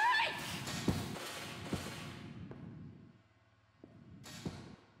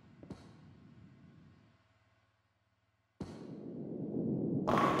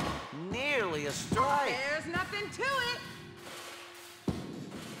 Nearly a strike. There's nothing to it.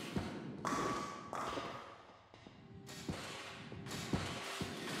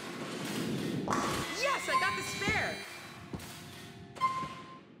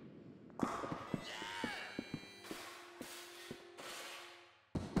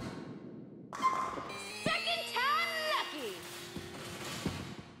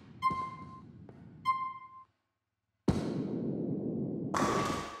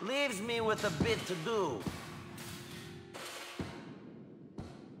 leaves me with a bit to do.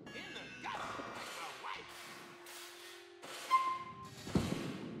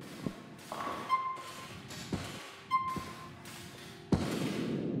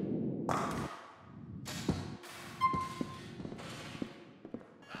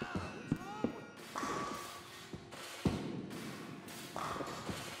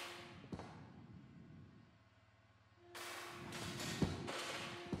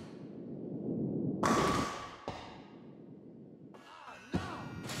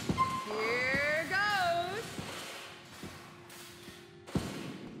 Here goes.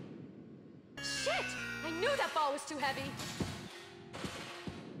 Shit! I knew that ball was too heavy.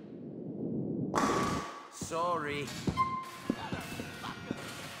 Sorry.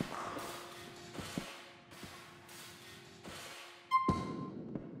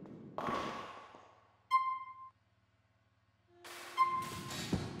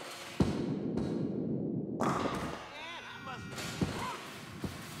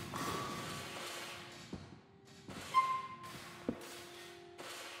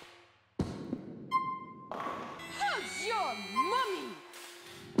 How's your mummy?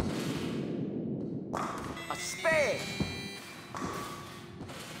 A spade!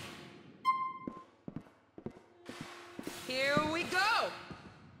 Here we go.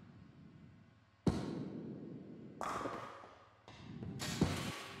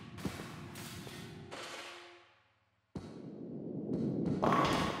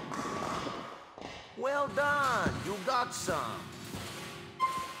 Well done, you got some.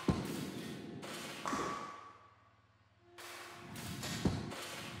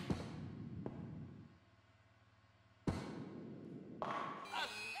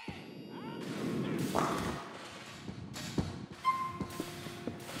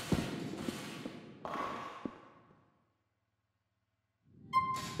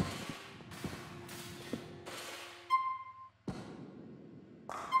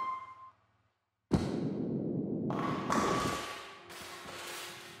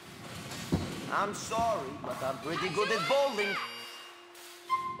 I'm sorry, but I'm pretty good at bowling.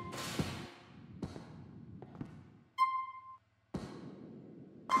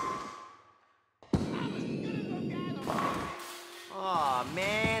 Aw,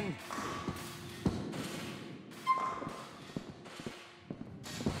 man.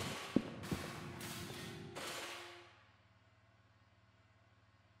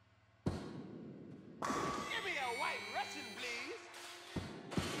 Give me a white Russian, please.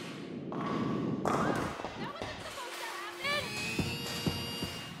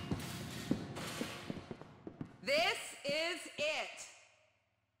 This is it.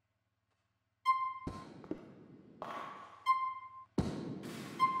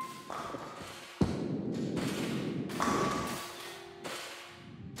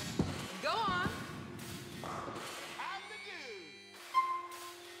 Go on.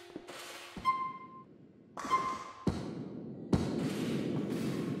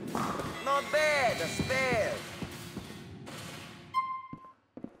 Not bad, a spare.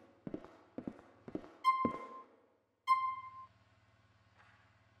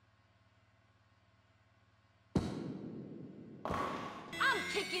 I'm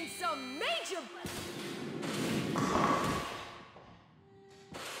kicking some major butt.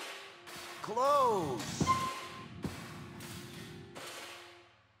 Close.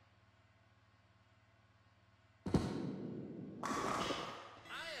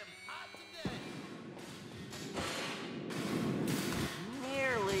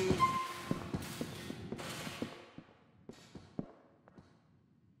 Nearly.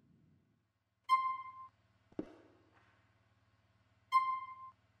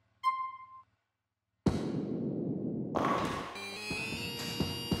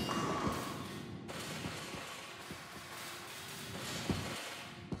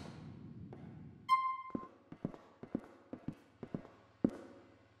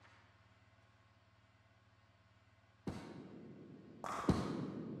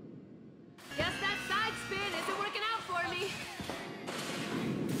 Guess that side spin isn't working out for me.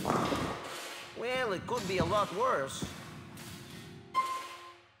 Well, it could be a lot worse.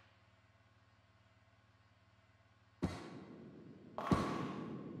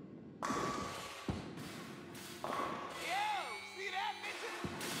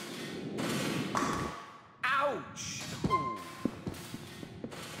 Ouch!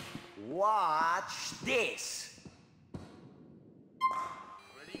 Watch this.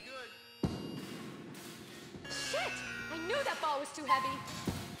 Pretty good. Shit! I knew that ball was too heavy.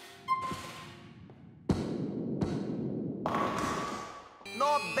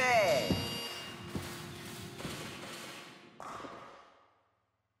 Not bad.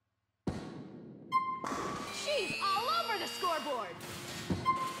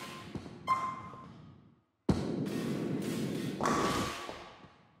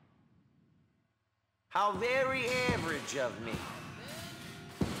 How very average of me.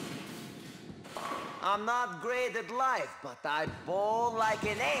 I'm not great at life, but I bowl like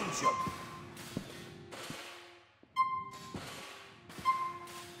an angel.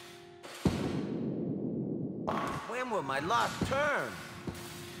 When will my luck turn?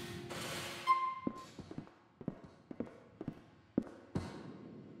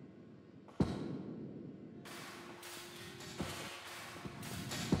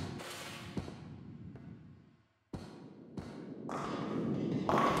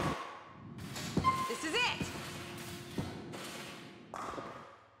 This is it!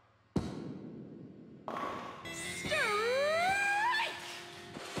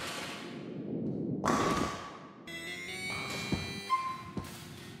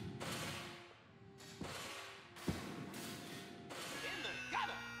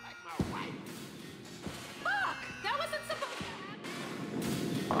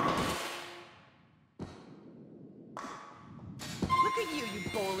 Look at you, you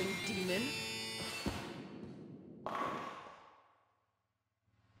bowling demon.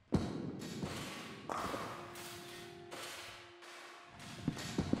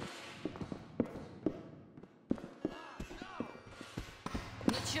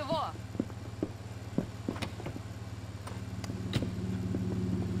 Ничего.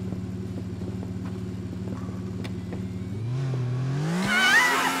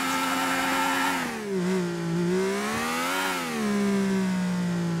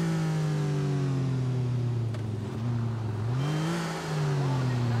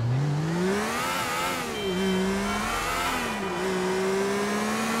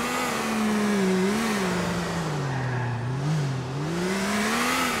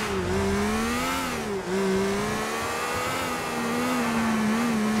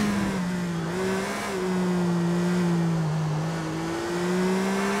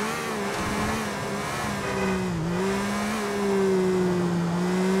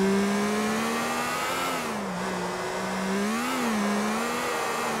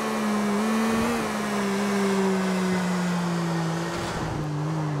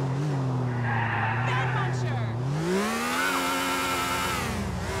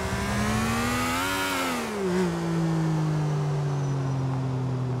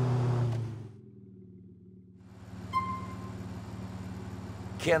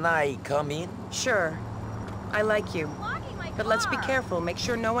 Can I come in? Sure. I like you. But let's be careful. Make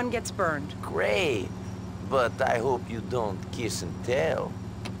sure no one gets burned. Great. But I hope you don't kiss and tell.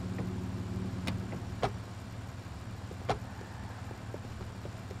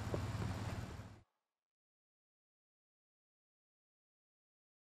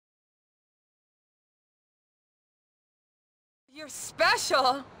 You're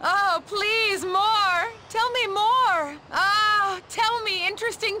special. Oh, please, more. Tell me more. Ah, tell me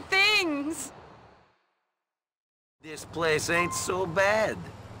interesting things. This place ain't so bad.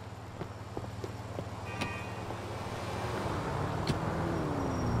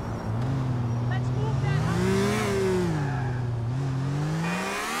 Let's move that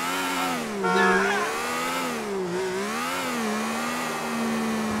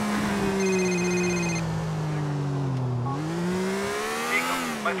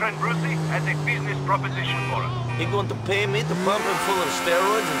My friend Brucey has a business proposition for us. He going to pay me to pump him full of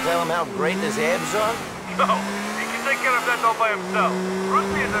steroids and tell him how great his abs are? No, he can take care of that all by himself.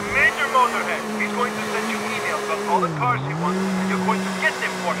 Brucey is a major motorhead. He's going to send you emails about all the cars he wants, and you're going to get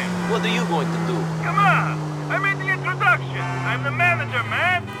them for him. What are you going to do? Come on! I made the introduction. I'm the manager,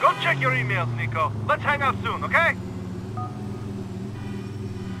 man. Go check your emails, Nico. Let's hang out soon, okay?